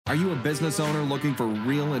Are you a business owner looking for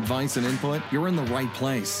real advice and input? You're in the right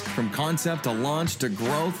place. From concept to launch to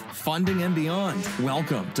growth, funding, and beyond.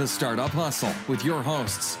 Welcome to Startup Hustle with your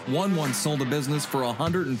hosts. One once sold a business for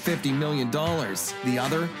 $150 million. The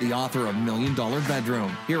other, the author of $1 Million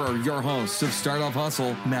Bedroom. Here are your hosts of Startup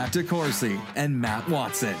Hustle, Matt DeCoursey and Matt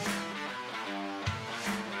Watson.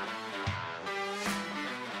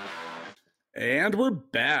 And we're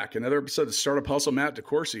back. Another episode of Startup Hustle. Matt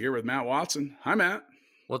DeCoursey here with Matt Watson. Hi, Matt.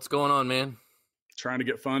 What's going on, man? Trying to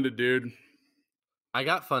get funded, dude. I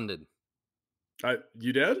got funded.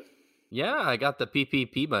 You did? Yeah, I got the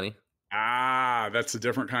PPP money. That's a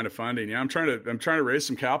different kind of funding. Yeah, I'm trying to raise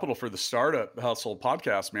some capital for the Startup Hustle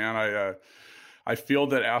podcast, man. I feel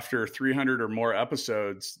that after 300 or more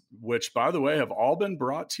episodes, which, by the way, have all been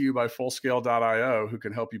brought to you by Fullscale.io, who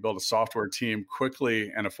can help you build a software team quickly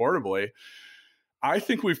and affordably, I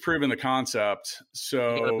think we've proven the concept.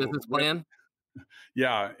 So, you got a business plan?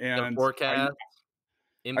 Yeah, and forecast.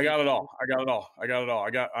 I got it all. I got a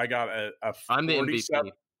I'm the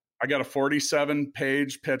MVP. I got a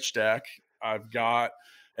 47-page pitch deck. I've got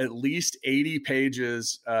at least 80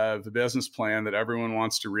 pages of the business plan that everyone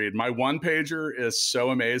wants to read. My one-pager is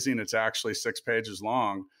so amazing. It's actually 6 pages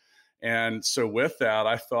long. And so with that,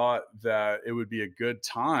 I thought that it would be a good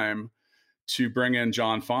time to bring in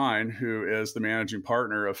John Fine, who is the managing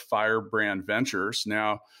partner of Firebrand Ventures.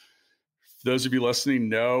 Now, those of you listening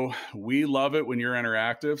know we love it when you're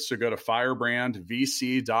interactive. So go to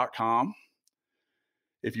firebrandvc.com.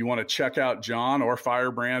 If you want to check out John or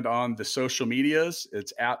Firebrand on the social medias,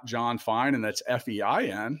 it's at John Fine, and that's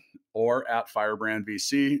FEIN, or at Firebrand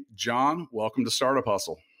VC. John, welcome to Startup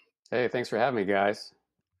Hustle. Hey, thanks for having me, guys.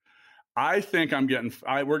 I think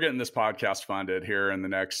we're getting this podcast funded here in the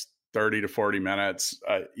next 30 to 40 minutes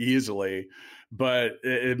easily. But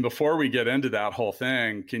before we get into that whole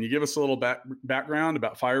thing, can you give us a little background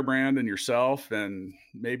about Firebrand and yourself, and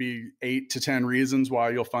maybe 8 to 10 reasons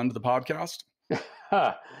why you'll fund the podcast?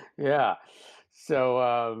 Yeah.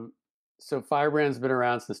 So Firebrand's been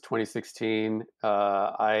around since 2016.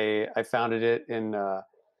 I founded it in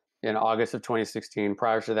August of 2016.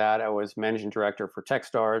 Prior to that, I was managing director for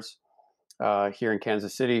Techstars here in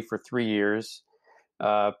Kansas City for 3 years.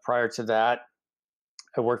 Prior to that,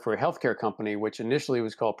 I worked for a healthcare company, which initially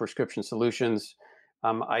was called Prescription Solutions.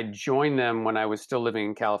 I joined them when I was still living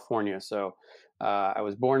in California. So I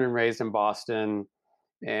was born and raised in Boston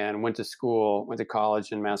and went to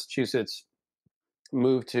college in Massachusetts,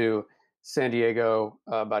 moved to San Diego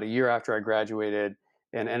about a year after I graduated,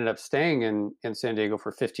 and ended up staying in San Diego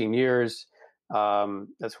for 15 years.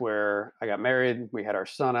 That's where I got married. We had our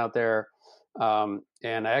son out there.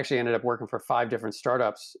 And I actually ended up working for 5 different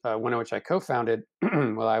startups, one of which I co-founded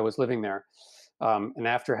while I was living there. And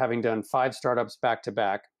after having done 5 startups back to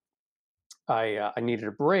back, I needed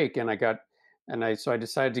a break, and so I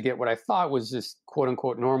decided to get what I thought was this quote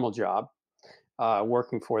unquote normal job,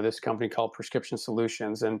 working for this company called Prescription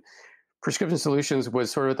Solutions. And Prescription Solutions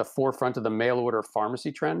was sort of at the forefront of the mail order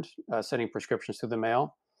pharmacy trend, sending prescriptions through the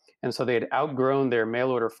mail. And so they had outgrown their mail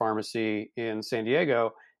order pharmacy in San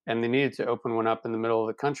Diego, and they needed to open one up in the middle of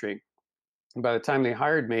the country. And by the time they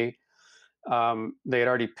hired me, they had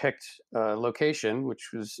already picked a location, which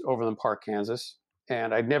was Overland Park, Kansas.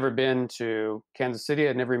 And I'd never been to Kansas City.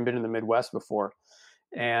 I'd never even been in the Midwest before.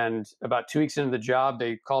 And about 2 weeks into the job,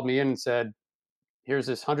 they called me in and said, here's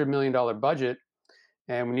this $100 million budget,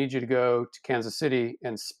 and we need you to go to Kansas City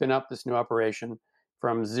and spin up this new operation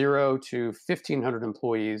from 0 to 1,500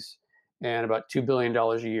 employees and about $2 billion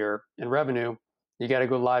a year in revenue. You got to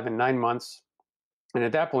go live in 9 months. And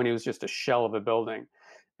at that point, it was just a shell of a building.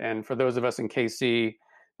 And for those of us in KC,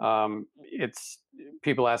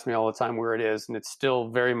 people ask me all the time where it is, and it's still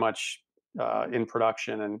very much in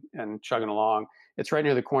production and chugging along. It's right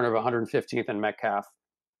near the corner of 115th and Metcalf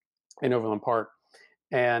in Overland Park,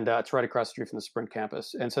 and it's right across the street from the Sprint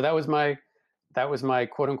campus. And so that was my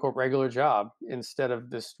quote unquote regular job. Instead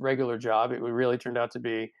of this regular job, it really turned out to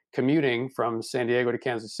be commuting from San Diego to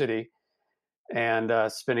Kansas City and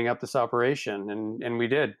spinning up this operation, and we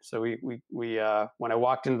did. So we when I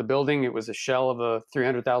walked into the building, it was a shell of a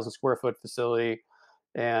 300,000 square foot facility,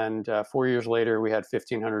 and 4 years later, we had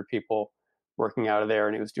 1,500 people working out of there,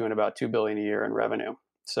 and it was doing about $2 billion a year in revenue.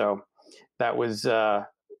 So that was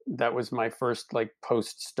my first like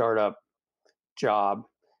post startup job,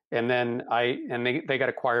 and then they got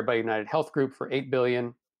acquired by United Health Group for $8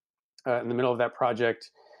 billion in the middle of that project.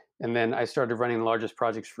 And then I started running the largest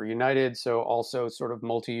projects for United. So also sort of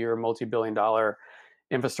multi-year, multi-billion dollar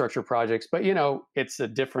infrastructure projects. But, it's a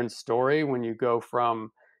different story when you go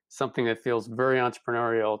from something that feels very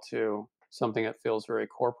entrepreneurial to something that feels very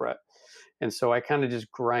corporate. And so I kind of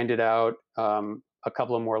just grinded out a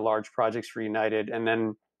couple of more large projects for United. And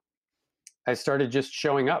then I started just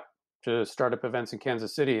showing up to startup events in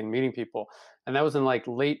Kansas City and meeting people. And that was in like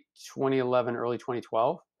late 2011, early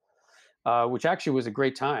 2012, which actually was a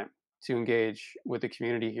great time to engage with the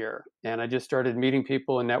community here. And I just started meeting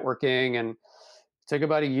people and networking, and it took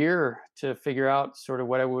about a year to figure out sort of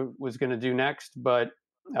what I was going to do next. But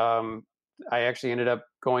I actually ended up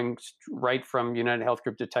going right from United Health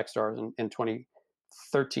Group to Techstars in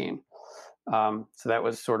 2013. So that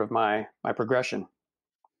was sort of my progression.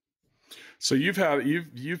 So you've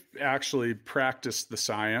actually practiced the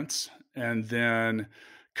science and then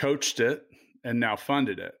coached it and now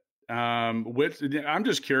funded it. I'm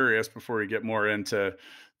just curious before we get more into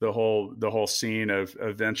the whole scene of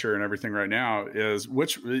venture and everything right now, is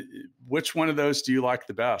which one of those do you like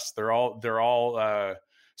the best? They're all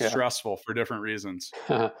stressful for different reasons.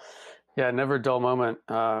 Yeah, never a dull moment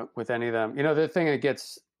with any of them. The thing that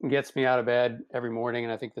gets me out of bed every morning,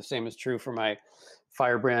 and I think the same is true for my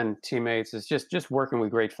Firebrand teammates, is just working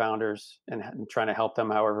with great founders and trying to help them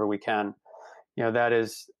however we can. That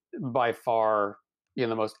is by far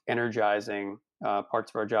the most energizing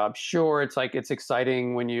parts of our job. Sure, it's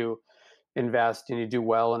exciting when you invest and you do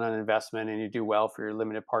well in an investment and you do well for your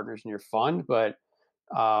limited partners and your fund, but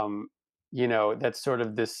that's sort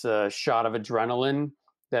of this shot of adrenaline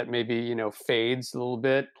that maybe fades a little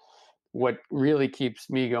bit. What really keeps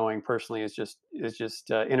me going personally is just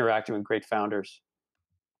interacting with great founders.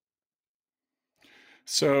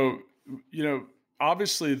 So,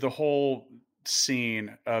 obviously the whole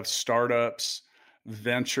scene of startups,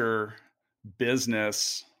 venture,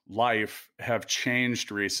 business, life have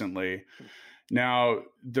changed recently. Now,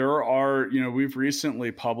 there are, we've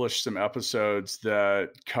recently published some episodes that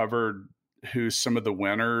covered who some of the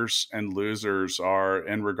winners and losers are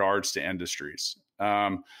in regards to industries.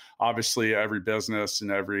 Obviously, every business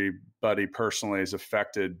and everybody personally is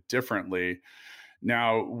affected differently.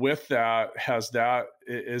 Now, with that,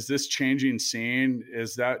 is this changing scene?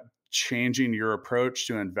 Is that changing your approach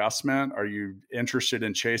to investment? Are you interested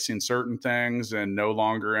in chasing certain things and no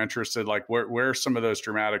longer interested? Like where are some of those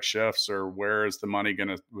dramatic shifts, or what's the money going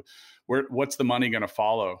to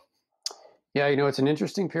follow? Yeah, it's an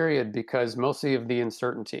interesting period because mostly of the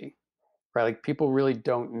uncertainty, right? Like people really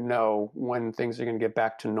don't know when things are going to get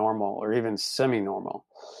back to normal or even semi-normal.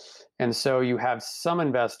 And so you have some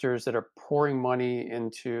investors that are pouring money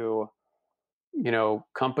into,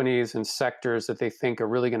 companies and sectors that they think are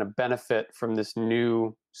really going to benefit from this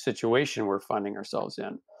new situation we're finding ourselves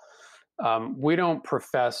in. We don't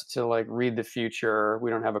profess to read the future. We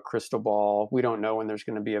don't have a crystal ball. We don't know when there's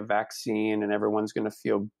going to be a vaccine and everyone's going to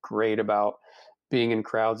feel great about being in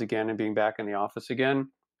crowds again and being back in the office again.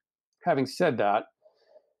 Having said that,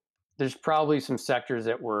 there's probably some sectors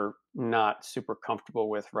that we're not super comfortable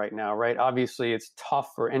with right now, right? Obviously, it's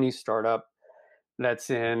tough for any startup that's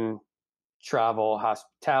in travel,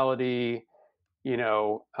 hospitality,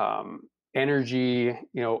 energy,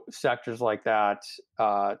 sectors like that,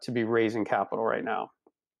 to be raising capital right now.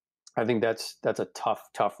 I think that's a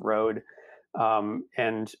tough road.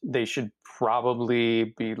 And they should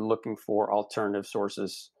probably be looking for alternative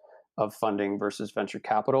sources of funding versus venture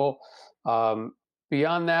capital.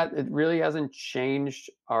 Beyond that, it really hasn't changed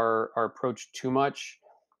our approach too much.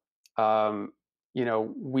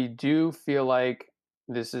 We do feel like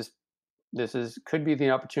this could be the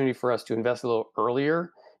opportunity for us to invest a little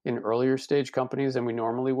earlier in earlier stage companies than we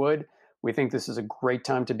normally would. We think this is a great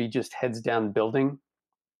time to be just heads down building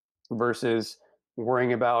versus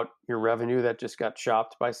worrying about your revenue that just got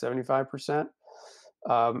chopped by 75%.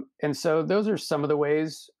 And so those are some of the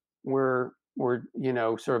ways we're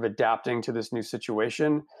sort of adapting to this new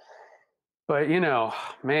situation. But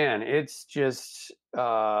man, it's just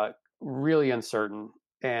really uncertain,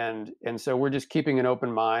 and so we're just keeping an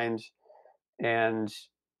open mind, and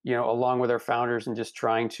along with our founders, and just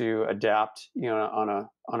trying to adapt on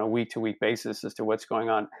a week-to-week basis as to what's going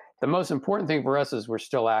on. The most important thing for us is we're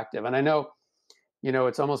still active, and I know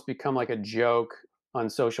it's almost become like a joke on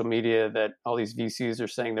social media that all these VCs are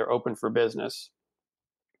saying they're open for business.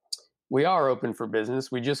 We are open for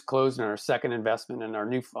business. We just closed on our second investment in our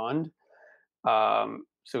new fund.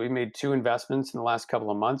 So we made 2 investments in the last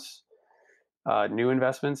couple of months, new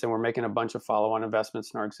investments, and we're making a bunch of follow-on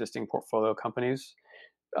investments in our existing portfolio companies.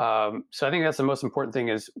 So I think that's the most important thing,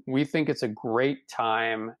 is we think it's a great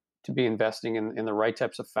time to be investing in the right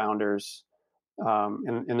types of founders,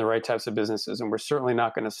 in the right types of businesses. And we're certainly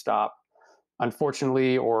not going to stop,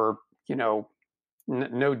 unfortunately, or,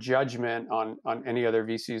 no judgment on any other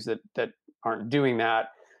VCs that aren't doing that.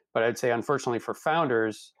 But I'd say, unfortunately for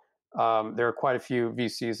founders, there are quite a few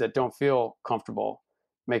VCs that don't feel comfortable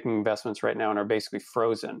making investments right now and are basically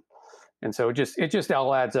frozen. And so it just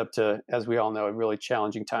all adds up to, as we all know, a really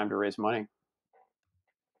challenging time to raise money.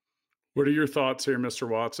 What are your thoughts here, Mr.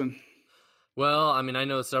 Watson? Well, I mean, I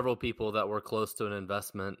know several people that were close to an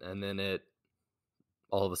investment and then it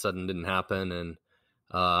all of a sudden didn't happen. And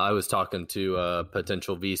I was talking to a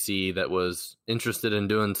potential VC that was interested in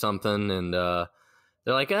doing something, and they're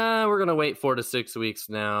like, we're going to wait 4 to 6 weeks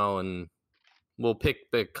now, and we'll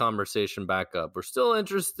pick the conversation back up. We're still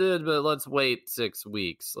interested, but let's wait 6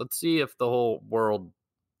 weeks. Let's see if the whole world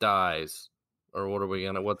dies, or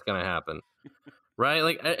what's going to happen. Right?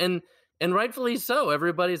 Like, and rightfully so.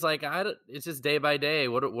 Everybody's like, it's just day by day.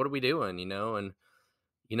 What are we doing? And,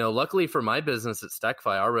 luckily for my business at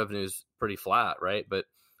StackFi, our revenue is pretty flat, right? But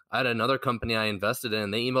I had another company I invested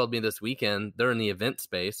in. They emailed me this weekend. They're in the event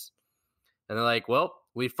space. And they're like, well,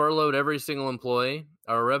 we furloughed every single employee.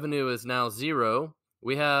 Our revenue is now 0.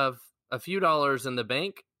 We have a few dollars in the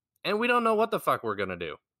bank, and we don't know what the fuck we're going to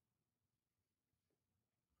do.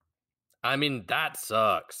 I mean, that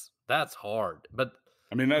sucks. That's hard. But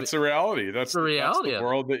I mean, that's the reality. That's the reality. That's the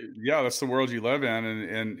world that's the world you live in.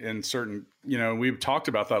 And in certain, we've talked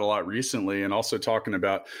about that a lot recently, and also talking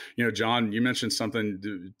about, John, you mentioned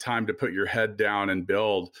something, time to put your head down and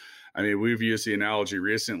build. I mean, we've used the analogy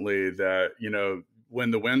recently that,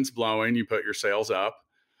 when the wind's blowing, you put your sails up.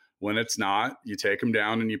 When it's not, you take them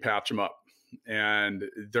down and you patch them up. And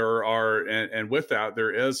with that,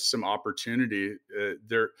 there is some opportunity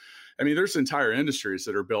there. I mean, there's entire industries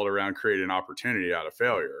that are built around creating opportunity out of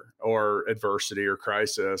failure or adversity or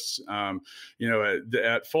crisis.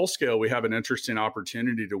 At Full Scale, we have an interesting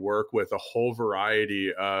opportunity to work with a whole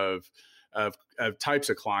variety of types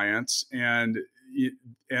of clients, and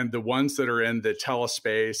the ones that are in the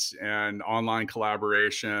telespace and online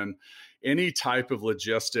collaboration, any type of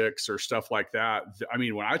logistics or stuff like that. I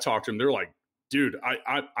mean, when I talk to them, they're like, dude,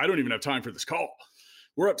 I don't even have time for this call.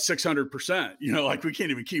 We're up 600%, like we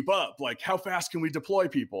can't even keep up. Like, how fast can we deploy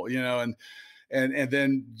people, and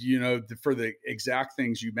then, for the exact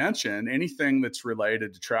things you mentioned, anything that's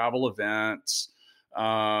related to travel events,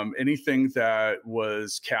 anything that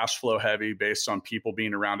was cash flow heavy based on people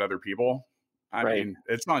being around other people. I mean,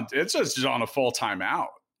 it's just on a full time out.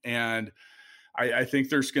 And I think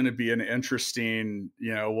there's going to be an interesting,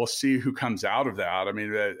 we'll see who comes out of that. I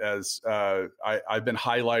mean, as I've been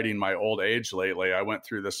highlighting my old age lately. I went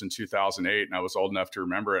through this in 2008 and I was old enough to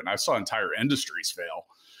remember it. And I saw entire industries fail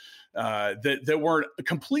that weren't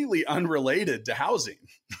completely unrelated to housing,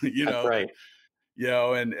 That's right.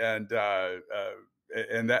 And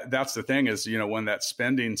that's the thing is, when that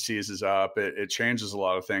spending seizes up, it changes a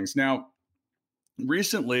lot of things. Now,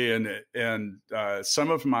 recently, and some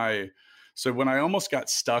of so when I almost got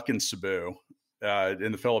stuck in Cebu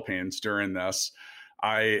in the Philippines during this,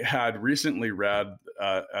 I had recently read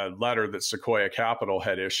a letter that Sequoia Capital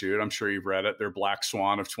had issued. I'm sure you've read it, their Black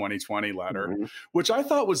Swan of 2020 letter, which I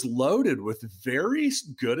thought was loaded with very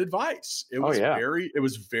good advice. It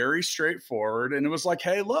was very straightforward. And it was like,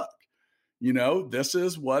 hey, look, this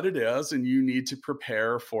is what it is, and you need to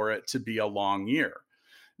prepare for it to be a long year.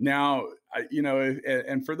 Now,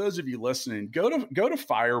 and for those of you listening, go to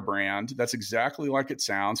Firebrand. That's exactly like it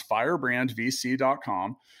sounds.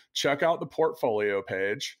 Firebrandvc.com. Check out the portfolio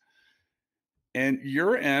page. And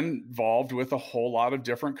you're involved with a whole lot of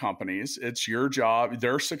different companies. It's your job.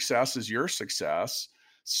 Their success is your success.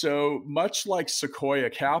 So much like Sequoia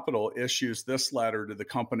Capital issues this letter to the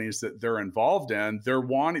companies that they're involved in,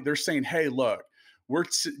 they're saying, hey, look,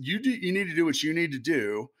 you need to do what you need to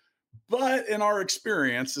do. But in our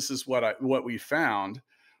experience, this is what we found.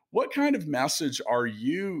 What kind of message are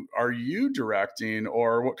you directing,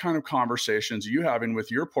 or what kind of conversations are you having with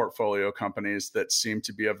your portfolio companies that seem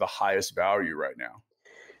to be of the highest value right now?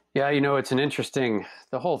 Yeah, it's an interesting.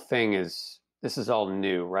 The whole thing this is all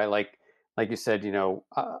new, right? Like you said,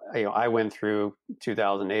 I went through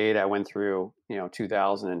 2008. I went through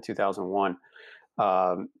 2000 and 2001.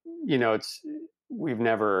 We've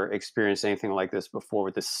never experienced anything like this before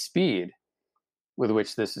with the speed with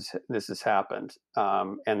which this has happened,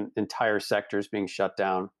 and entire sectors being shut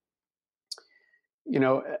down.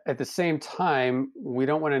 At the same time, we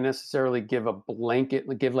don't want to necessarily give blanket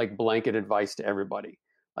advice to everybody.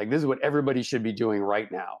 Like, this is what everybody should be doing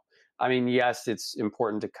right now. I mean, yes, it's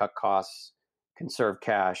important to cut costs, conserve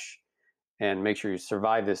cash, and make sure you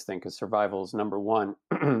survive this thing, because survival is number one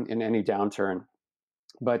in any downturn.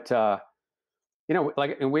 But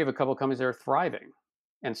and we have a couple of companies that are thriving.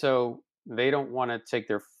 And so they don't want to take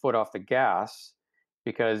their foot off the gas,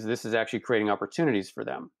 because this is actually creating opportunities for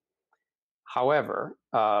them. However,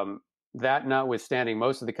 that notwithstanding,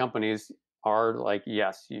 most of the companies are like,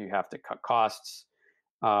 yes, you have to cut costs,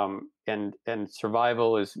 and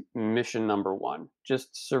survival is mission number one.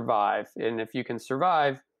 Just survive, and if you can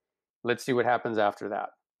survive, let's see what happens after that,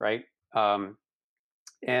 right?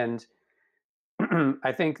 And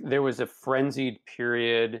I think there was a frenzied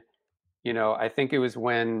period. I think it was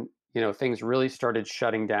when things really started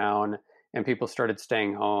shutting down and people started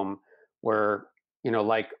staying home, where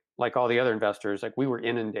like all the other investors, like we were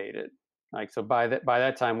inundated. Like, so by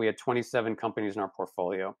that time we had 27 companies in our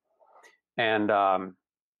portfolio, and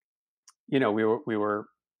we were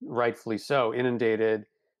rightfully so inundated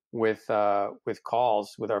with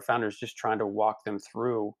calls with our founders, just trying to walk them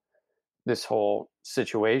through this whole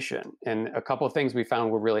situation. And a couple of things we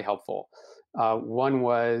found were really helpful. One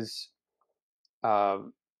was,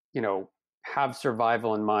 have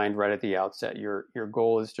survival in mind right at the outset. Your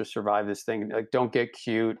goal is to survive this thing. Like, don't get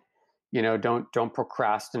cute. Don't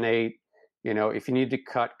procrastinate. If you need to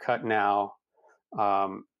cut now,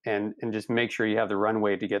 and just make sure you have the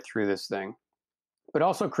runway to get through this thing. But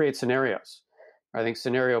also create scenarios. I think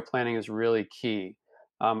scenario planning is really key.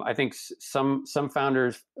 I think some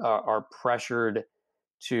founders are pressured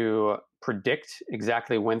to predict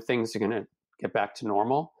exactly when things are going to get back to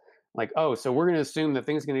normal. Like, oh, so we're going to assume that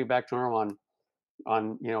things are going to get back to normal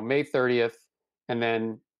on May 30th, and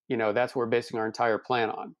then that's what we're basing our entire plan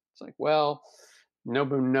on. It's like, well,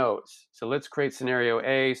 nobody knows. So let's create scenario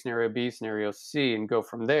A, scenario B, scenario C, and go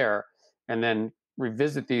from there, and then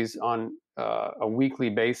revisit these on a weekly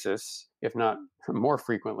basis, if not more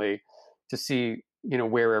frequently, to see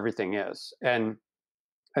where everything is. And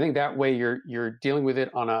I think that way you're dealing with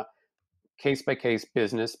it on a case by case,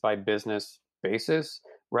 business by business basis,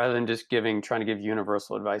 rather than just trying to give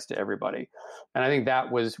universal advice to everybody. And I think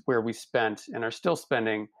that was where we spent and are still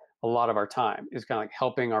spending a lot of our time, is kind of like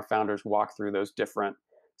helping our founders walk through those different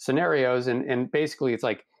scenarios. And basically it's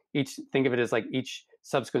like think of it as like each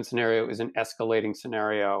subsequent scenario is an escalating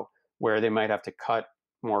scenario where they might have to cut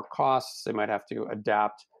more costs, they might have to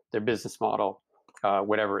adapt their business model,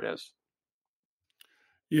 whatever it is.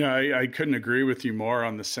 Yeah, I couldn't agree with you more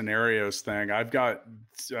on the scenarios thing. I've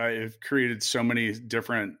created so many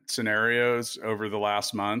different scenarios over the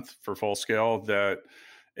last month for Full Scale that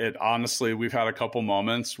honestly, we've had a couple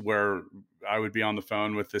moments where I would be on the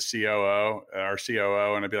phone with the our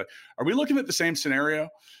COO, and I'd be like, are we looking at the same scenario?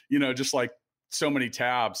 Just like so many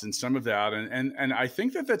tabs and some of that. And I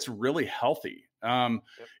think that that's really healthy. Yep.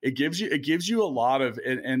 It gives you a lot of,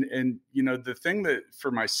 and the thing that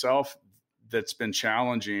for myself that's been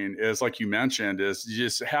challenging is, like you mentioned, is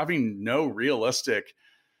just having no realistic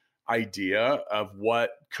idea of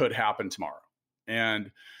what could happen tomorrow.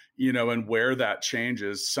 And, and where that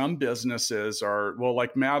changes. Some businesses are, well,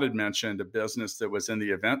 like Matt had mentioned, a business that was in the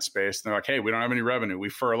event space. They're like, hey, we don't have any revenue. We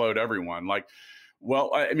furloughed everyone. Like,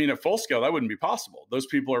 well, I mean, at Full Scale, that wouldn't be possible. Those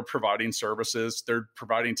people are providing services. They're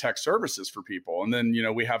providing tech services for people. And then,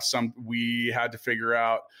 we had to figure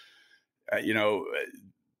out,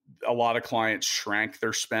 a lot of clients shrank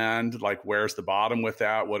their spend. Like, where's the bottom with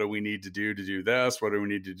that? What do we need to do this? What do we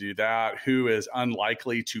need to do that? Who is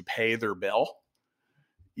unlikely to pay their bill,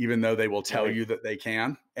 even though they will tell you that they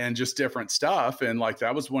can, and just different stuff. And like,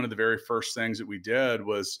 that was one of the very first things that we did,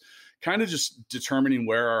 was kind of just determining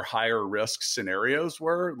where our higher risk scenarios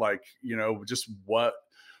were, like, just what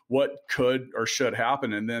could or should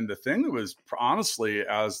happen. And then the thing that was honestly,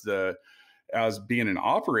 as being an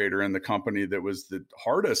operator in the company, that was the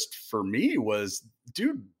hardest for me was,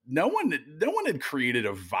 dude, no one had created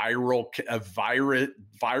a viral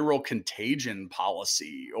contagion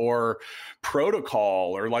policy or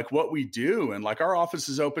protocol, or like what we do. And like, our office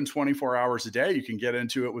is open 24 hours a day. You can get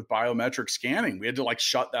into it with biometric scanning. We had to like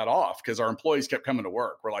shut that off because our employees kept coming to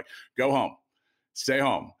work. We're like, go home, stay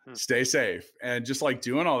home, stay safe, and just like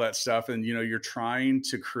doing all that stuff. And, you're trying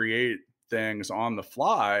to create things on the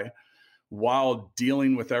fly while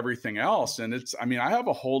dealing with everything else. And I have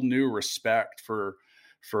a whole new respect for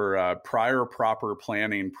prior proper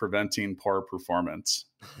planning preventing poor performance.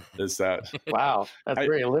 Is that wow? That's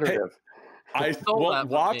very alliterative.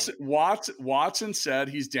 Watson said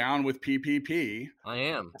he's down with PPP. I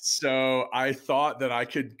am. So I thought that I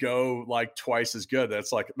could go like twice as good.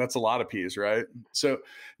 That's a lot of P's, right? So,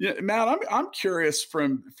 Matt, I'm curious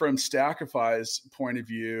from Stackify's point of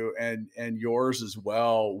view and yours as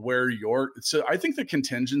well, so I think the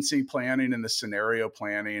contingency planning and the scenario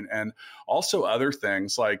planning, and also other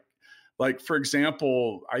things like for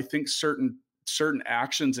example, I think certain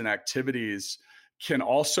actions and activities can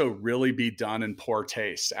also really be done in poor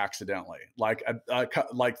taste accidentally. Like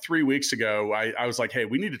 3 weeks ago, I was like, hey,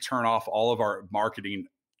 we need to turn off all of our marketing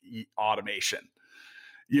automation.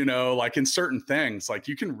 like in certain things, like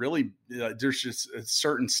you can really, there's just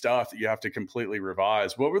certain stuff that you have to completely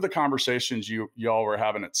revise. What were the conversations y'all were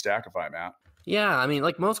having at Stackify, Matt? Yeah. I mean,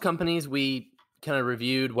 like most companies, we kind of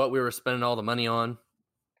reviewed what we were spending all the money on.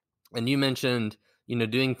 And you mentioned,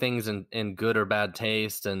 doing things in good or bad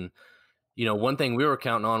taste. And, one thing we were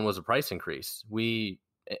counting on was a price increase.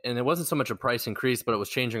 And it wasn't so much a price increase, but it was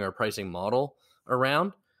changing our pricing model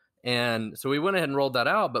around. And so we went ahead and rolled that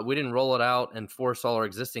out, but we didn't roll it out and force all our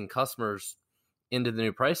existing customers into the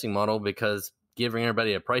new pricing model, because giving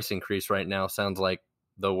everybody a price increase right now sounds like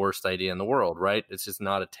the worst idea in the world, right? It's just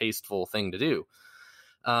not a tasteful thing to do.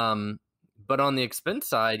 But on the expense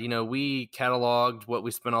side, we cataloged what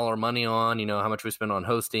we spent all our money on, how much we spent on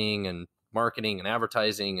hosting and marketing and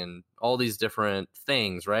advertising and all these different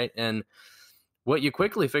things, right? And what you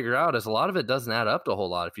quickly figure out is a lot of it doesn't add up to a whole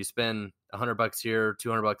lot. If you spend $100 here,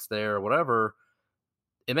 $200 there, or whatever,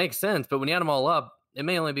 it makes sense. But when you add them all up, it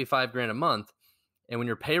may only be $5,000 a month. And when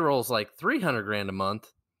your payroll's like $300,000 a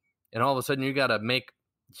month, and all of a sudden you got to make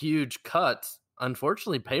huge cuts,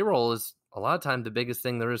 unfortunately, payroll is a lot of times the biggest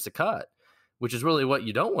thing there is to cut, which is really what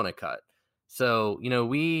you don't want to cut. So,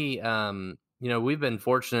 we've been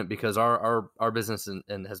fortunate because our business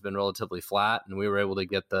and has been relatively flat, and we were able to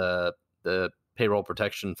get the payroll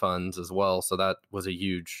protection funds as well. So that was a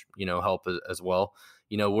huge, help as well.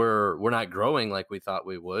 We're not growing like we thought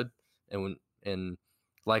we would. And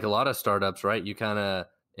like a lot of startups, right, you kind of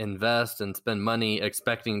invest and spend money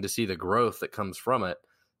expecting to see the growth that comes from it.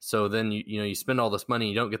 So then, you spend all this money,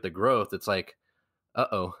 you don't get the growth. It's like,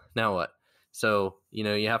 uh-oh, now what? So,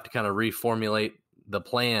 you have to kind of reformulate the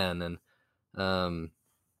plan. And,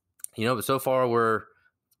 but so far we're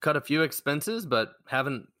cut a few expenses, but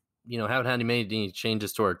haven't had any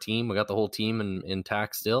changes to our team. We got the whole team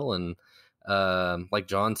intact still. And like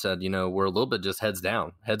John said, we're a little bit just heads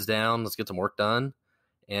down. Let's get some work done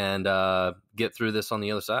and get through this on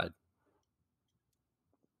the other side.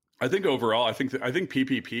 I think overall, I think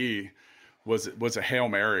PPP was a Hail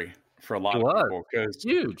Mary for a lot of people,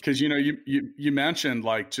 because you mentioned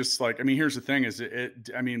here's the thing is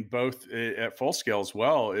both at Full Scale as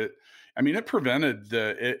well, it prevented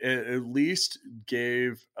it at least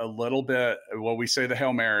gave a little bit, we say the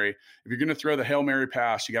Hail Mary. If you're going to throw the Hail Mary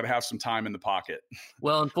pass, you got to have some time in the pocket.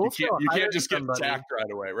 Well, and Full Scale, you can't just get attacked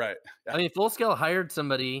right away. Right. Yeah. Full Scale hired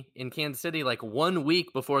somebody in Kansas City like 1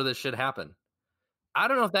 week before this shit happened. I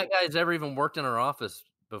don't know if that guy's ever even worked in our office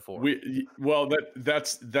before.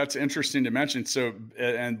 That's interesting to mention. So,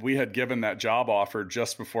 and we had given that job offer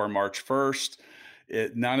just before March 1st.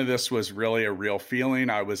 None of this was really a real feeling.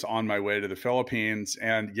 I was on my way to the Philippines,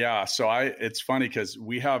 and it's funny because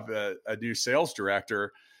we have a new sales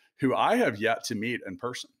director who I have yet to meet in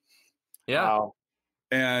person. Yeah. Wow.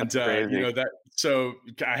 And, so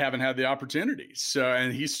I haven't had the opportunity. So,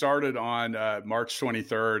 and he started on March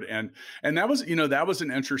 23rd. And that was, that was an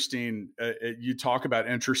interesting, you talk about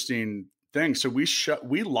interesting things. So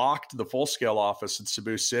we locked the Full Scale office in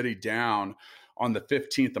Cebu City down on the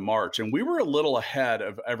 15th of March. And we were a little ahead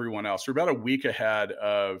of everyone else. We're about a week ahead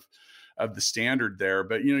of the standard there.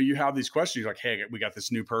 But, you have these questions like, hey, we got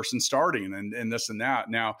this new person starting and this and that.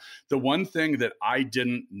 Now, the one thing that I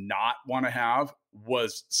didn't not want to have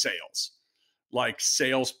was sales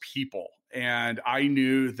people. And I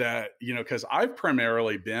knew that, because I've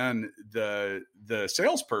primarily been the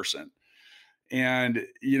salesperson. And,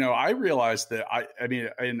 I realized that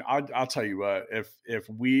I'll tell you what, if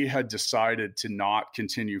we had decided to not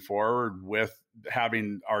continue forward with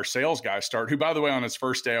having our sales guy start, who, by the way, on his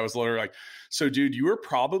first day, I was literally like, so dude, you were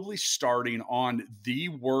probably starting on the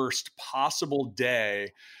worst possible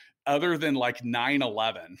day other than like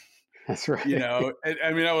 9/11. That's right.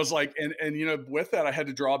 I was like, and with that, I had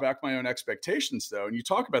to draw back my own expectations though. And you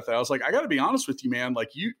talk about that. I was like, I got to be honest with you, man.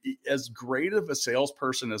 Like, you, as great of a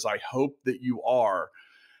salesperson as I hope that you are,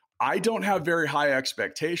 I don't have very high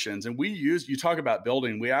expectations. And you talk about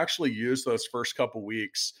building, we actually used those first couple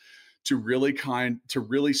weeks to really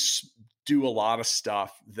do a lot of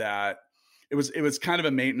stuff that it was kind of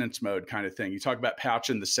a maintenance mode kind of thing. You talk about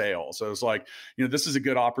patching the sales. So it was like, this is a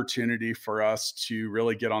good opportunity for us to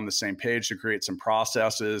really get on the same page, to create some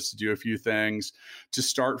processes, to do a few things, to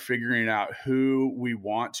start figuring out who we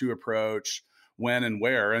want to approach, when and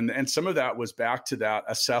where. And some of that was back to that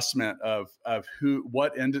assessment of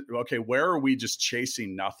where are we just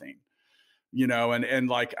chasing nothing, and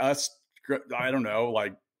like us, I don't know,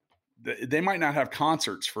 like they might not have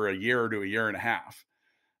concerts for a year to a year and a half.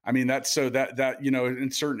 I mean, that's so that in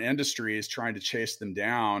certain industries, trying to chase them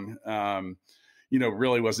down,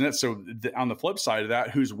 really wasn't it. So on the flip side of that,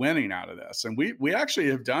 who's winning out of this? And we actually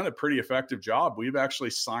have done a pretty effective job. We've actually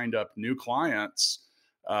signed up new clients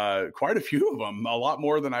quite a few of them, a lot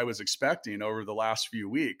more than I was expecting over the last few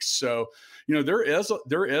weeks. So, there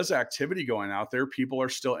is activity going out there. People are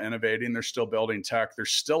still innovating. They're still building tech.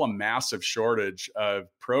 There's still a massive shortage of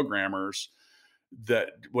programmers that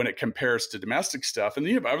when it compares to domestic stuff. And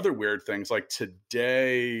you have other weird things like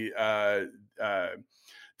today,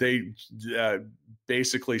 they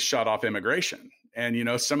basically shut off immigration. And,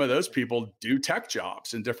 some of those people do tech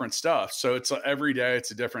jobs and different stuff. So it's every day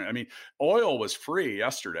it's a different, I mean, oil was free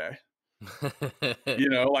yesterday,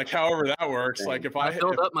 like however that works. Like if I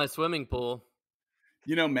filled up my swimming pool.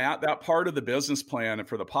 Matt, that part of the business plan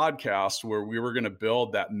for the podcast where we were going to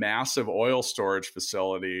build that massive oil storage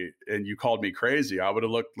facility and you called me crazy, I would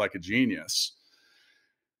have looked like a genius.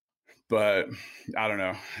 But I don't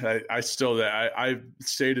know. I've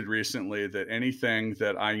stated recently that anything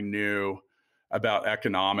that I knew about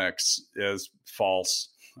economics is false.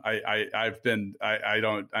 I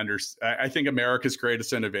don't understand. I think America's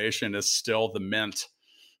greatest innovation is still the mint.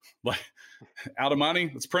 Like, out of money,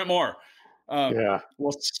 let's print more.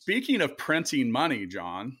 Well, speaking of printing money,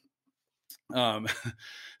 John,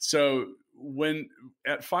 so when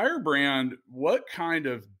at Firebrand, what kind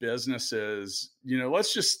of businesses,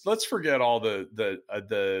 let's forget all the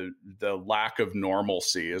lack of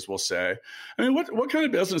normalcy, as we'll say. I mean, what kind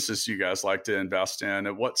of businesses do you guys like to invest in?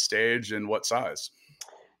 At what stage and what size?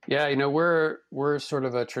 Yeah, we're sort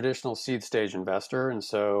of a traditional seed stage investor, and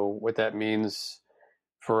so what that means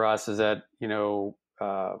for us is that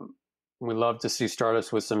we love to see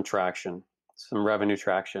startups with some traction, some revenue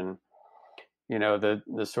traction.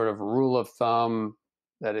 The sort of rule of thumb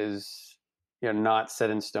that is not set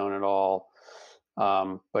in stone at all,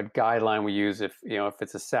 but guideline we use if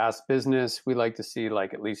it's a SaaS business, we like to see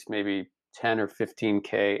like at least maybe 10 or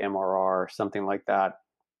 15K MRR, something like that.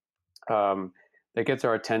 That gets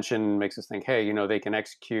our attention, makes us think, hey, they can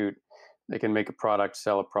execute, they can make a product,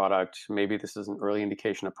 sell a product. Maybe this is an early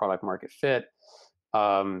indication of product market fit.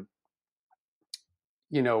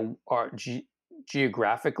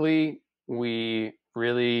 Geographically, we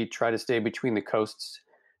really try to stay between the coasts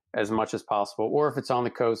as much as possible. Or if it's on the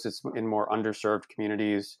coast, it's in more underserved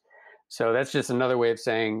communities. So that's just another way of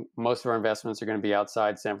saying most of our investments are going to be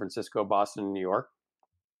outside San Francisco, Boston, and New York.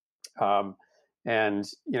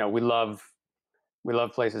 We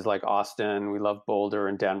love places like Austin. We love Boulder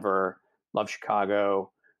and Denver. Love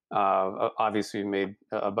Chicago. Obviously, we've made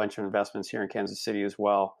a bunch of investments here in Kansas City as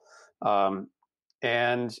well.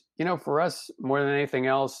 And for us, more than anything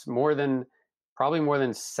else, probably more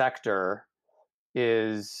than sector,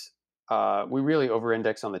 is we really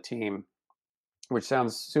over-index on the team, which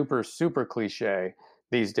sounds super, super cliche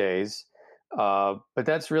these days. But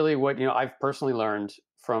that's really what I've personally learned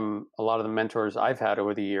from a lot of the mentors I've had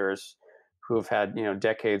over the years, who have had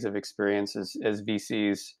decades of experience as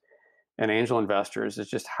VCs and angel investors, is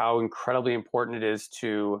just how incredibly important it is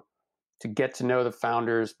to get to know the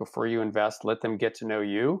founders before you invest. Let them get to know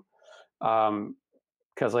you,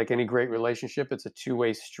 because like any great relationship, it's a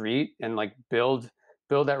two-way street, and like build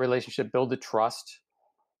that relationship, build the trust,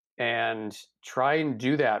 and try and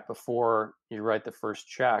do that before you write the first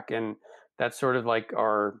check. And that's sort of like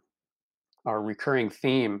our recurring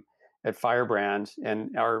theme at Firebrand,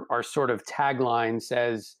 and our sort of tagline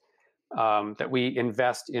says that we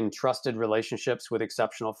invest in trusted relationships with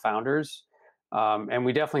exceptional founders. And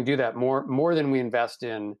we definitely do that more than we invest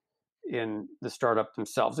in the startup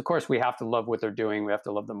themselves. Of course, we have to love what they're doing. We have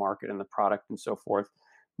to love the market and the product and so forth.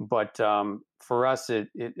 But for us,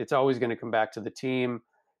 it's always going to come back to the team.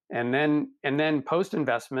 And then post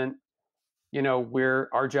investment,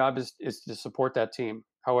 our job is to support that team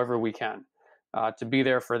however we can, to be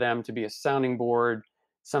there for them, to be a sounding board.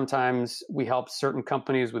 Sometimes we help certain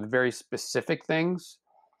companies with very specific things,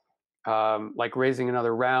 like raising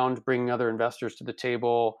another round, bringing other investors to the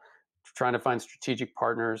table, trying to find strategic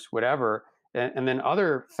partners, whatever. And then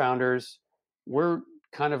other founders, we're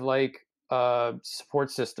kind of like a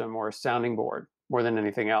support system or a sounding board more than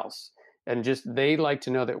anything else. And just they like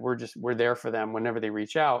to know that we're there for them whenever they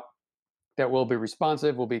reach out, that we'll be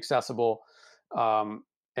responsive, we'll be accessible.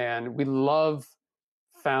 And we love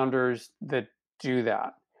founders that do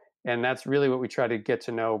that. And that's really what we try to get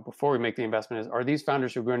to know before we make the investment, is are these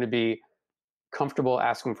founders who are going to be comfortable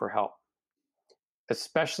asking for help,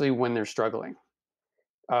 especially when they're struggling,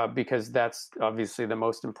 because that's obviously the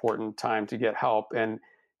most important time to get help. And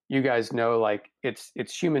you guys know, like it's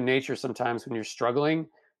human nature sometimes when you're struggling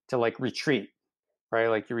to like retreat, right?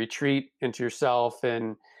 Like you retreat into yourself,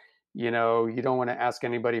 and you don't want to ask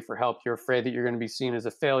anybody for help. You're afraid that you're going to be seen as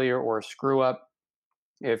a failure or a screw up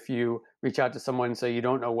if you reach out to someone and say you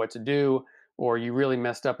don't know what to do, or you really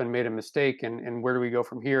messed up and made a mistake, and where do we go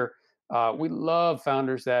from here? We love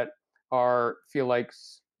founders that feel like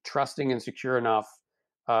trusting and secure enough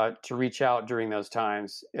to reach out during those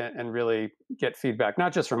times and really get feedback,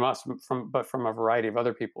 not just from us, but from a variety of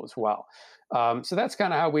other people as well. So that's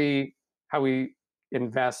kind of how we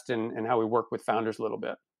invest and how we work with founders a little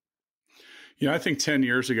bit. I think 10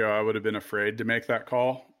 years ago, I would have been afraid to make that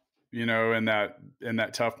call, in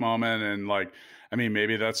that tough moment. And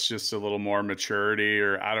maybe that's just a little more maturity,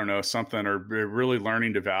 or I don't know, something, or really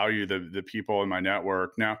learning to value the people in my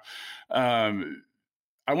network. Now,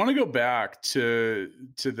 I want to go back to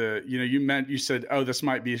the, you said, oh, this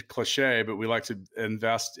might be cliche, but we like to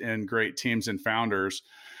invest in great teams and founders.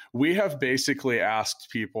 We have basically asked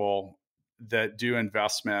people that do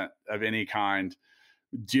investment of any kind,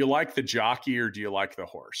 do you like the jockey or do you like the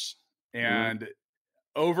horse? And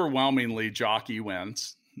overwhelmingly jockey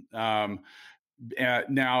wins. But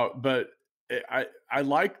I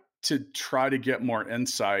like to try to get more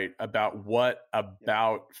insight about what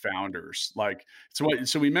about founders.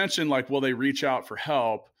 So we mentioned will they reach out for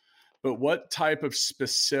help, but what type of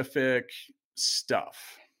specific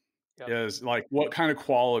stuff is what kind of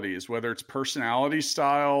qualities, whether it's personality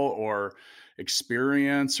style or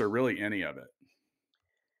experience or really any of it?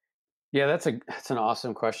 Yeah, that's an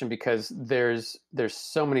awesome question, because there's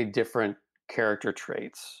so many different character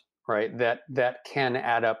traits, right? That can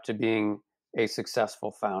add up to being a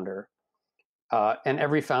successful founder, and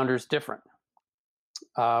every founder is different.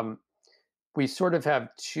 We sort of have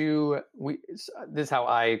this is how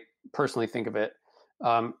I personally think of it.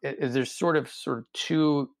 There's sort of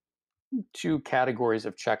two categories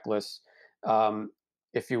of checklists,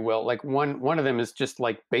 if you will. One of them is just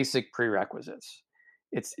basic prerequisites.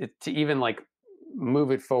 It's to even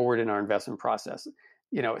move it forward in our investment process.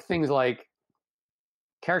 Things like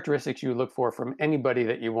characteristics you look for from anybody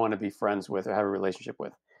that you want to be friends with or have a relationship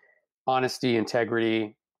with: honesty,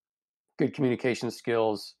 integrity, good communication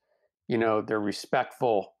skills. They're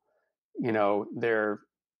respectful. They're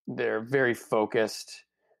very focused,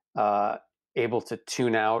 able to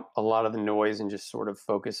tune out a lot of the noise and just sort of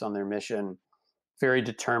focus on their mission. Very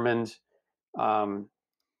determined.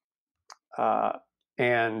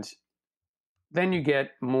 And then you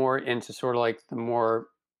get more into sort of the more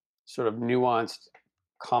sort of nuanced,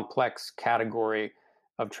 complex category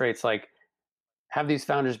of traits, have these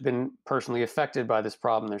founders been personally affected by this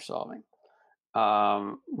problem they're solving?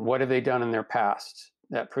 What have they done in their past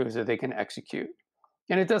that proves that they can execute?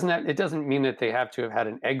 And it doesn't mean that they have to have had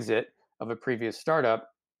an exit of a previous startup,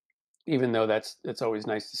 even though that's always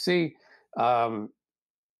nice to see. But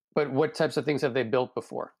what types of things have they built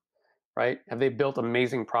before? Right? Have they built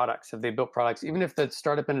amazing products? Have they built products, even if the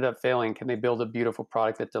startup ended up failing, can they build a beautiful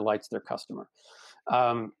product that delights their customer?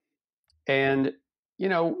 And,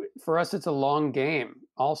 for us, it's a long game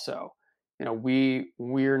also.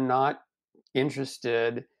 We're not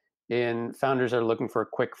interested in founders that are looking for a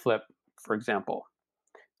quick flip, for example.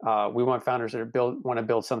 We want founders that want to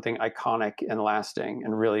build something iconic and lasting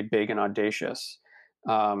and really big and audacious.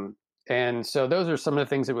 And so those are some of the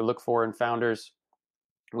things that we look for in founders.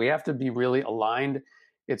 We have to be really aligned.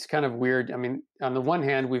 It's kind of weird. On the one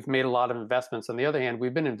hand, we've made a lot of investments. On the other hand,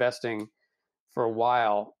 we've been investing for a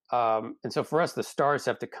while. And so for us, the stars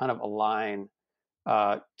have to kind of align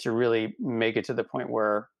to really make it to the point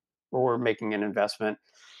where we're making an investment.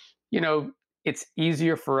 It's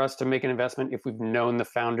easier for us to make an investment if we've known the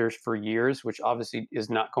founders for years, which obviously is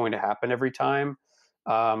not going to happen every time.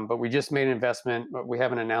 But we just made an investment, but we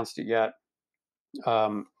haven't announced it yet.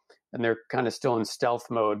 And they're kind of still in stealth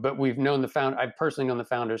mode, but I've personally known the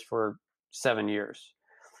founders for 7 years.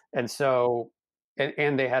 And so,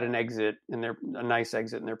 and they had a nice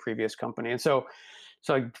exit in their previous company. And so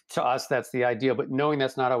to us, that's the ideal, but knowing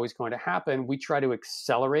that's not always going to happen, we try to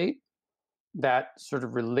accelerate that sort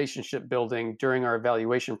of relationship building during our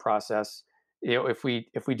evaluation process. If we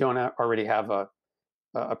don't already have a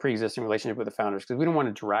pre-existing relationship with the founders, because we don't want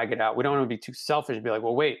to drag it out. We don't want to be too selfish and be like,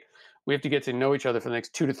 well, wait, we have to get to know each other for the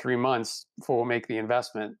next 2 to 3 months before we'll make the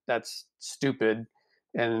investment. That's stupid.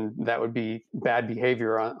 And that would be bad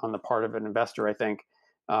behavior on the part of an investor, I think.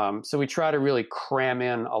 So we try to really cram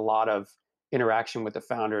in a lot of interaction with the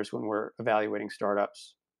founders when we're evaluating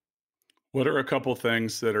startups. What are a couple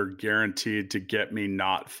things that are guaranteed to get me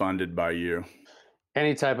not funded by you?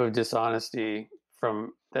 Any type of dishonesty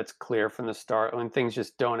that's clear from the start, when things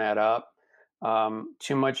just don't add up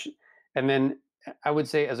too much. And then I would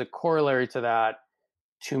say, as a corollary to that,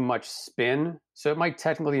 too much spin. So it might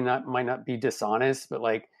not be dishonest, but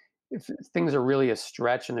if things are really a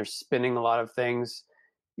stretch and they're spinning a lot of things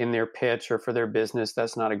in their pitch or for their business,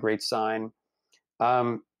 that's not a great sign.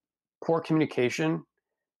 Poor communication.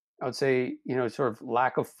 I would say, sort of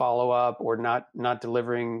lack of follow-up or not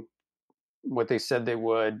delivering what they said they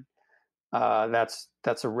would. That's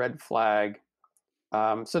a red flag.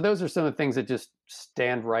 So those are some of the things that just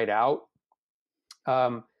stand right out.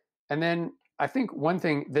 And then I think one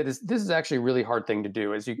thing this is actually a really hard thing to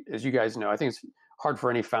do, as you guys know. I think it's hard for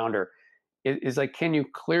any founder. Is like, can you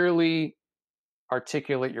clearly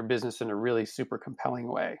articulate your business in a really super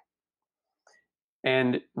compelling way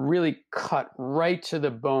and really cut right to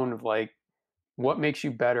the bone of like, what makes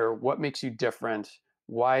you better? What makes you different?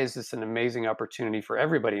 Why is this an amazing opportunity for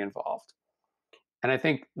everybody involved? And I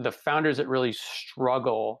think the founders that really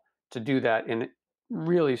struggle to do that and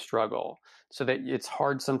really struggle, so that it's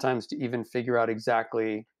hard sometimes to even figure out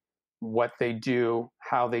exactly what they do,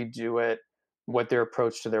 how they do it, what their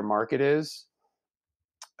approach to their market is.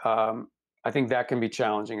 I think that can be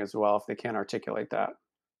challenging as well if they can't articulate that.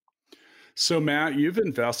 So Matt, you've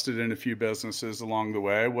invested in a few businesses along the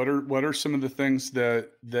way. What are some of the things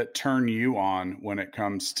that turn you on when it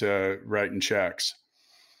comes to writing checks?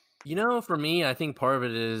 For me, I think part of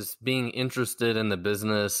it is being interested in the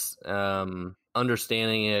business,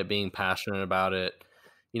 understanding it, being passionate about it.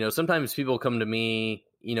 Sometimes people come to me,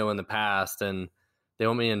 in the past and they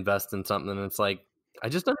want me to invest in something. And it's like, I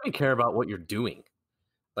just don't really care about what you're doing.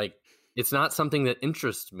 Like, it's not something that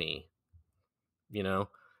interests me,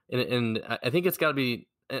 and I think it's got to be,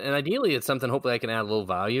 and ideally it's something hopefully I can add a little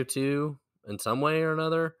value to in some way or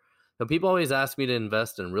another. But people always ask me to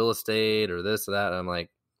invest in real estate or this or that. And I'm like,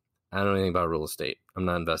 I don't know anything about real estate. I'm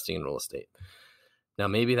not investing in real estate. Now,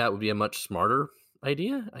 maybe that would be a much smarter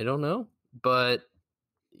idea. I don't know. But,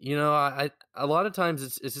 I a lot of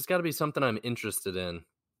times it's just got to be something I'm interested in.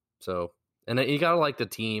 So, and you got to like the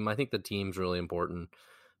team. I think the team's really important.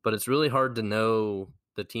 But it's really hard to know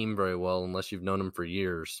the team very well unless you've known them for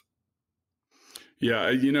years.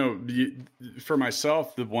 Yeah, for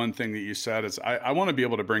myself, the one thing that you said is I want to be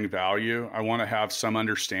able to bring value. I want to have some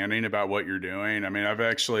understanding about what you're doing. I mean, I've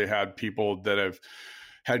actually had people that have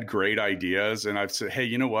had great ideas, and I've said, hey,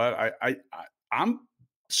 you know what? I'm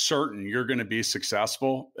certain you're going to be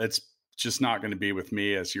successful. It's just not going to be with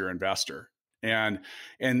me as your investor. And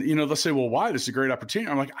they'll say, well, why? This is a great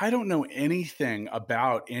opportunity. I'm like, I don't know anything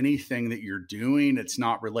about anything that you're doing. It's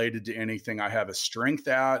not related to anything I have a strength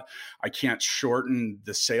at. I can't shorten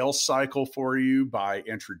the sales cycle for you by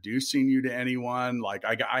introducing you to anyone. Like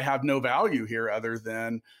I have no value here other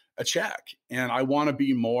than a check. And I want to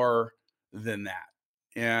be more than that.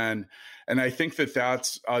 And I think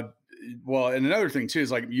that's well, and another thing too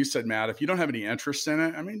is like you said, Matt, if you don't have any interest in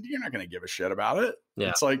it, I mean, you're not going to give a shit about it. Yeah.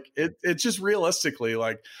 It's like, it's just realistically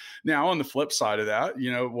like now on the flip side of that,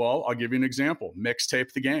 well, I'll give you an example.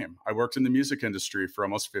 Mixtape the Game. I worked in the music industry for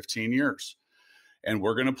almost 15 years and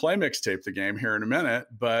we're going to play Mixtape the Game here in a minute.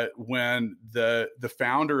 But when the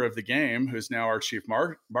founder of the game, who's now our chief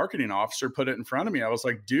marketing officer, put it in front of me, I was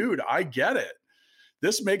like, dude, I get it.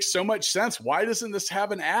 This makes so much sense. Why doesn't this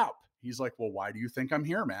have an app? He's like, well, why do you think I'm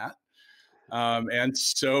here, Matt? And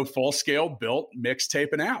so Full Scale built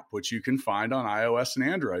Mixtape, an app, which you can find on iOS and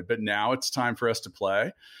Android. But now it's time for us to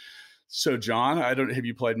play. So, John, have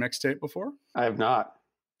you played Mixtape before? I have not.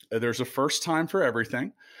 There's a first time for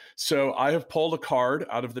everything. So I have pulled a card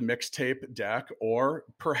out of the Mixtape deck, or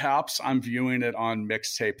perhaps I'm viewing it on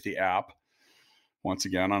Mixtape, the app. Once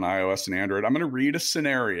again, on iOS and Android. I'm going to read a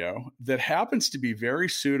scenario that happens to be very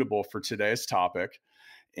suitable for today's topic.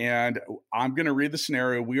 And I'm going to read the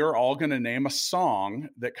scenario. We are all going to name a song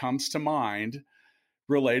that comes to mind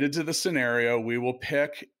related to the scenario. We will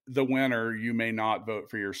pick the winner. You may not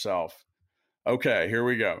vote for yourself. Okay, here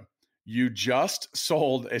we go. You just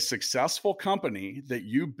sold a successful company that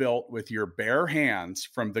you built with your bare hands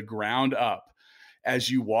from the ground up.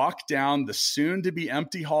 As you walk down the soon-to-be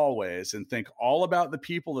empty hallways and think all about the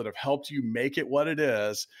people that have helped you make it what it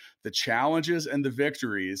is, the challenges and the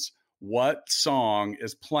victories, what song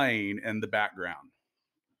is playing in the background?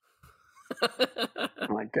 Oh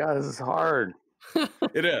my God, this is hard.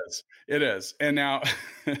 It is. And now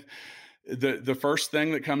the first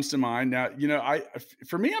thing that comes to mind now,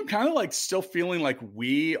 for me, I'm kind of like still feeling like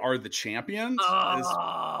we are the champions.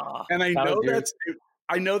 And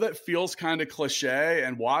I know that feels kind of cliche,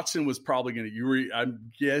 and Watson was probably going to,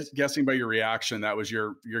 I'm guessing by your reaction, that was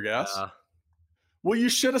your guess. Well, you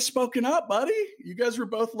should have spoken up, buddy. You guys were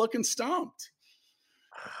both looking stumped.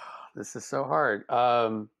 This is so hard.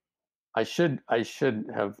 I should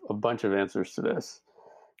have a bunch of answers to this.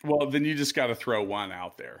 Well, then you just got to throw one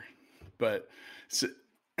out there. But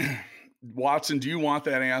Watson, do you want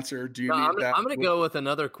that answer? Do you need that? I'm going to go with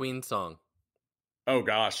another Queen song. Oh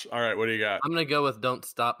gosh. All right. What do you got? I'm going to go with Don't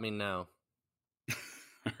Stop Me Now.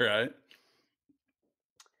 All right.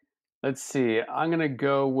 Let's see. I'm going to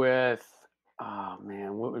go with, oh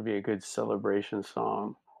man, what would be a good celebration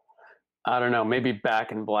song? I don't know. Maybe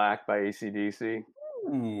Back in Black by AC/DC.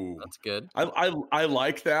 Ooh, That's good. I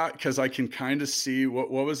like that because I can kind of see what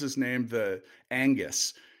was his name, the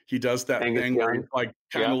Angus. He does that Angus thing where he's Young. like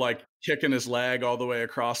kind of like kicking his leg all the way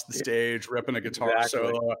across the stage, ripping a guitar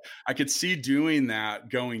Exactly. solo. I could see doing that,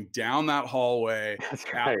 going down that hallway That's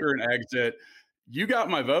right. after an exit. You got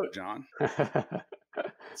my vote, John.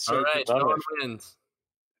 So All right, John wins.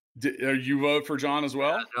 You vote for John as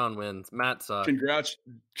well? Yeah, John wins. Matt sucks.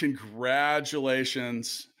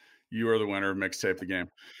 Congratulations. You are the winner of Mixtape the Game.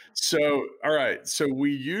 So, all right. So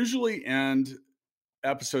we usually end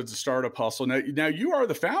episodes of Startup Hustle. Now you are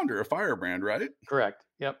the founder of Firebrand, right? Correct.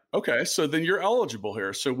 Yep. Okay. So then you're eligible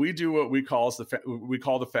here. So we do what we call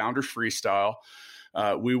the Founders Freestyle.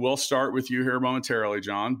 We will start with you here momentarily,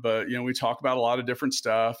 John, but we talk about a lot of different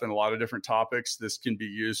stuff and a lot of different topics. This can be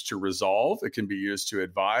used to resolve. It can be used to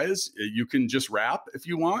advise. You can just rap if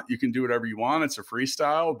you want. You can do whatever you want. It's a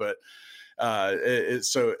freestyle, but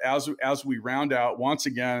so as we round out, once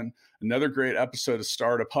again, another great episode of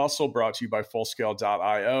Startup Hustle brought to you by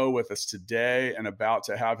Fullscale.io. With us today and about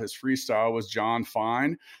to have his freestyle was John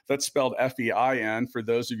Fine. That's spelled F-E-I-N for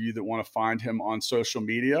those of you that want to find him on social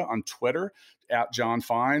media, on Twitter at John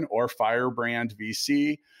Fine or Firebrand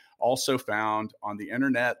VC, also found on the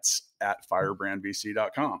internet at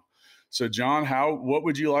firebrandvc.com. So, John, what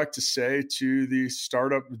would you like to say to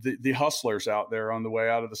the hustlers out there on the way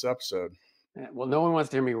out of this episode? Well, no one wants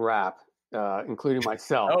to hear me rap, including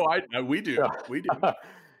myself. We do. We do.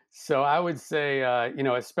 So I would say,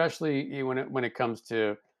 especially when it comes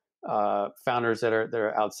to founders that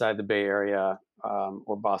are outside the Bay Area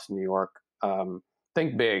or Boston, New York,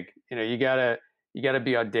 think big. You gotta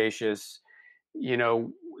be audacious.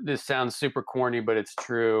 This sounds super corny, but it's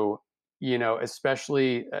true.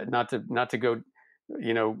 Especially not to go,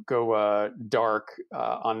 go dark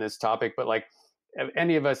on this topic, but like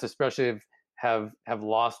any of us, especially have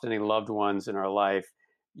lost any loved ones in our life,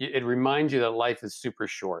 it reminds you that life is super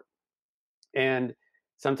short, and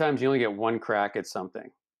sometimes you only get one crack at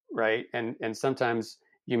something, right? And sometimes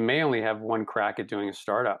you may only have one crack at doing a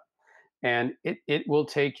startup, and it will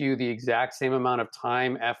take you the exact same amount of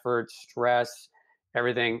time, effort, stress,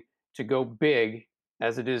 everything to go big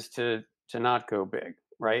as it is to not go big,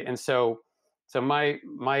 right? And so my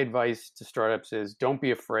advice to startups is don't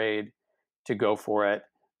be afraid to go for it.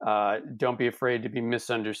 Don't be afraid to be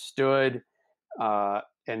misunderstood,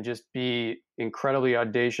 and just be incredibly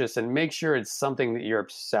audacious and make sure it's something that you're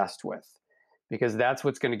obsessed with, because that's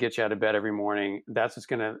what's going to get you out of bed every morning. That's what's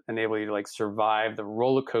going to enable you to survive the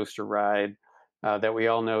roller coaster ride that we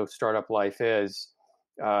all know startup life is.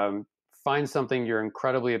 Find something you're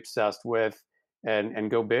incredibly obsessed with and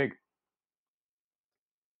go big.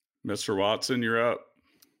 Mr. Watson, you're up.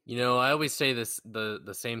 I always say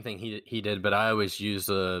the same thing he did, but I always use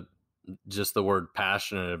just the word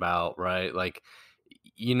passionate about, right? Like,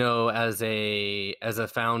 as a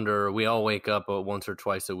founder, we all wake up once or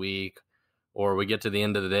twice a week, or we get to the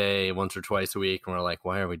end of the day once or twice a week, and we're like,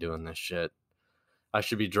 why are we doing this shit? I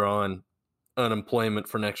should be drawing unemployment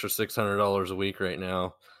for an extra $600 a week right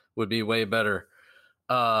now. Would be way better.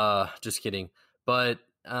 Just kidding. But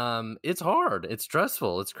it's hard. It's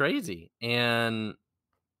stressful. It's crazy.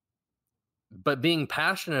 But being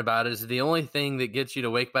passionate about it is the only thing that gets you to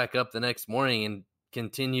wake back up the next morning and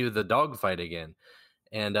continue the dogfight again.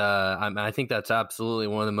 And I think that's absolutely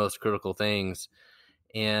one of the most critical things.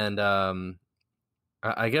 And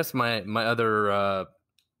I guess my other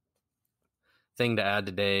thing to add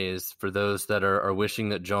today is for those that are wishing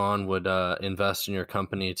that John would invest in your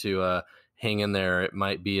company to hang in there. It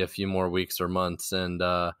might be a few more weeks or months. And,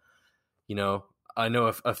 I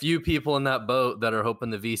know a few people in that boat that are hoping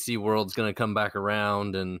the VC world's going to come back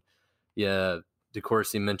around. And yeah,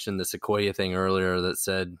 DeCoursey mentioned the Sequoia thing earlier that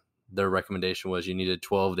said their recommendation was you needed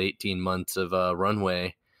 12 to 18 months of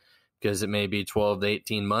runway, because it may be 12 to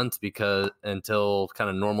 18 months until kind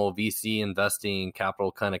of normal VC investing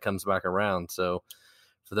capital kind of comes back around. So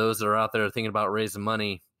for those that are out there thinking about raising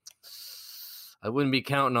money, I wouldn't be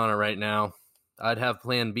counting on it right now. I'd have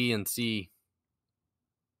plan B and C.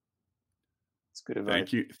 It's good advice.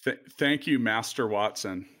 Thank you, Master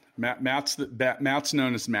Watson. Matt's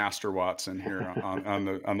known as Master Watson here on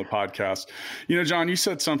the podcast. John, you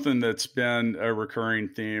said something that's been a recurring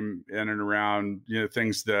theme in and around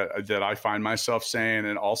things that I find myself saying,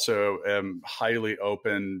 and also am highly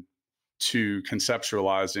open to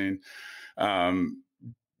conceptualizing. After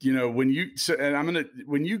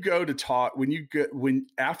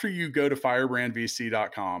you go to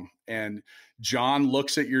firebrandvc.com and John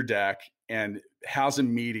looks at your deck and has a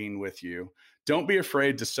meeting with you, don't be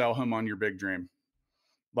afraid to sell him on your big dream.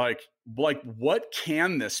 Like what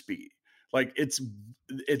can this be? Like it's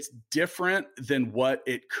different than what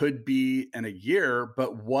it could be in a year,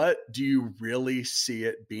 but what do you really see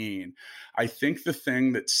it being? I think the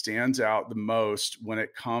thing that stands out the most when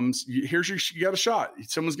it comes, you got a shot. If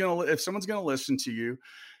someone's going to listen to you,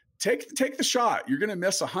 take the shot. You're going to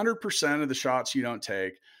miss 100% of the shots you don't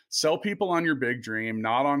take. Sell people on your big dream,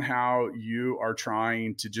 not on how you are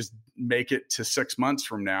trying to just make it to 6 months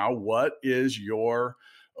from now. What is your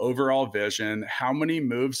overall vision? How many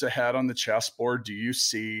moves ahead on the chessboard do you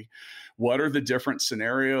see? What are the different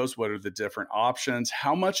scenarios? What are the different options?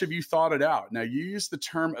 How much have you thought it out? Now, you use the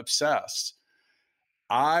term obsessed.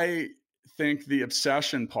 I think the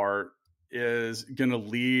obsession part is going to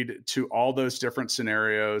lead to all those different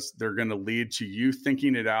scenarios. They're going to lead to you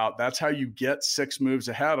thinking it out. That's how you get 6 moves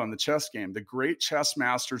ahead on the chess game. The great chess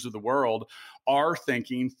masters of the world are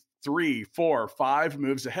thinking 3, 4, 5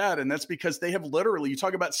 moves ahead. And that's because they have literally, you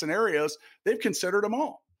talk about scenarios, they've considered them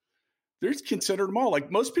all. They've considered them all.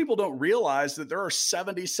 Like most people don't realize that there are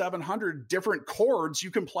 7,700 different chords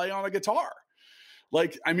you can play on a guitar.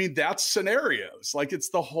 Like, I mean, that's scenarios. Like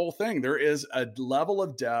it's the whole thing. There is a level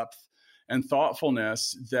of depth and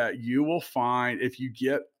thoughtfulness that you will find if you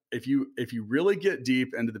really get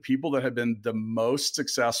deep into the people that have been the most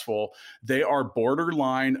successful. They are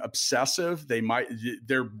borderline obsessive.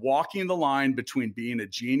 They're walking the line between being a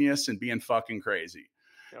genius and being fucking crazy.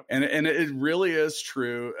 Yep. And it really is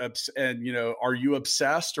true. And are you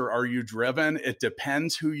obsessed or are you driven? It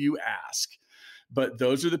depends who you ask. But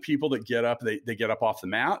those are the people that get up, they get up off the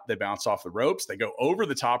mat, they bounce off the ropes, they go over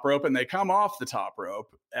the top rope, and they come off the top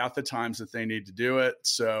rope at the times that they need to do it.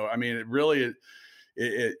 So, I mean, it really,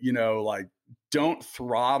 like, don't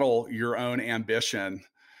throttle your own ambition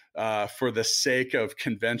for the sake of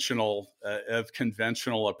conventional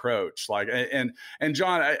approach. Like, and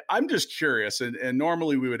John, I'm just curious, and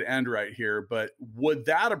normally we would end right here, but would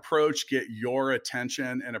that approach get your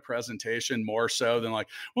attention in a presentation more so than like,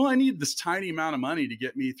 well, I need this tiny amount of money to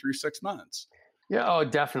get me through 6 months? Yeah. Oh,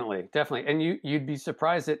 definitely. And you'd be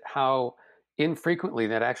surprised at how infrequently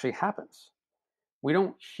that actually happens. We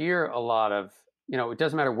don't hear a lot of, it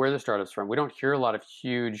doesn't matter where the startup's from. We don't hear a lot of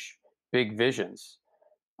huge, big visions.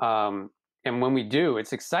 And when we do,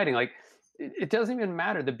 it's exciting. Like it doesn't even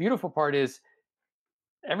matter. The beautiful part is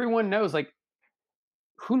everyone knows, like,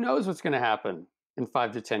 who knows what's going to happen in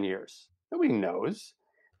 5 to 10 years? Nobody knows.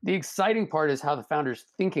 The exciting part is how the founder's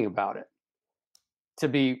thinking about it to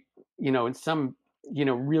be, in some,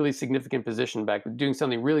 really significant position back, doing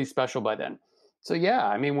something really special by then. So yeah,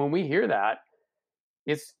 I mean, when we hear that,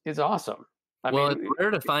 it's awesome. I mean, it's rare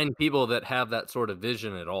to find people that have that sort of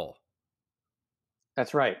vision at all.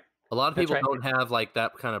 That's right. A lot of people don't have like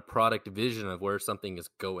that kind of product vision of where something is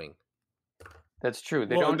going. That's true.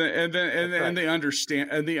 They don't, and they understand,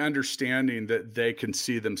 and the understanding that they can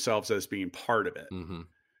see themselves as being part of it. Mm-hmm.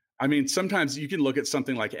 I mean, sometimes you can look at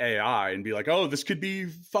something like AI and be like, "Oh, this could be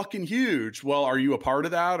fucking huge." Well, are you a part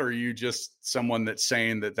of that, or are you just someone that's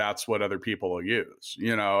saying that that's what other people will use?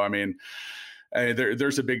 I mean.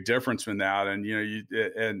 There's a big difference in that. And,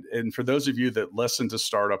 and for those of you that listen to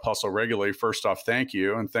Startup Hustle regularly, first off, thank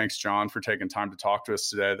you. And thanks, John, for taking time to talk to us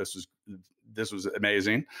today. This was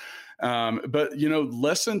amazing. But,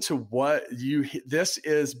 listen to this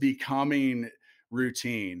is becoming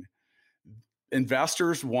routine.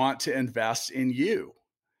 Investors want to invest in you.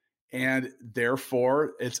 And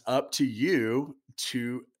therefore, it's up to you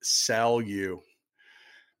to sell you.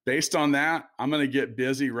 Based on that, I'm going to get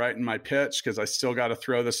busy writing my pitch because I still got to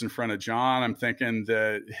throw this in front of John. I'm thinking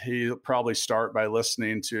that he'll probably start by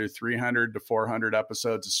listening to 300 to 400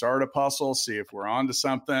 episodes of Startup Hustle, see if we're on to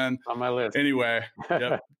something. On my list. Anyway,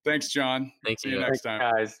 yep. Thanks, John. Thanks. See you next time.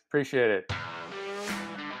 Guys. Appreciate it.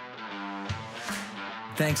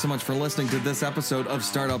 Thanks so much for listening to this episode of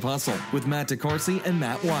Startup Hustle with Matt DeCoursey and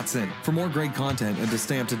Matt Watson. For more great content and to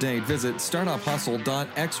stay up to date, visit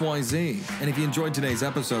startuphustle.xyz. And if you enjoyed today's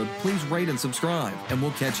episode, please rate and subscribe, and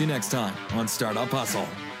we'll catch you next time on Startup Hustle.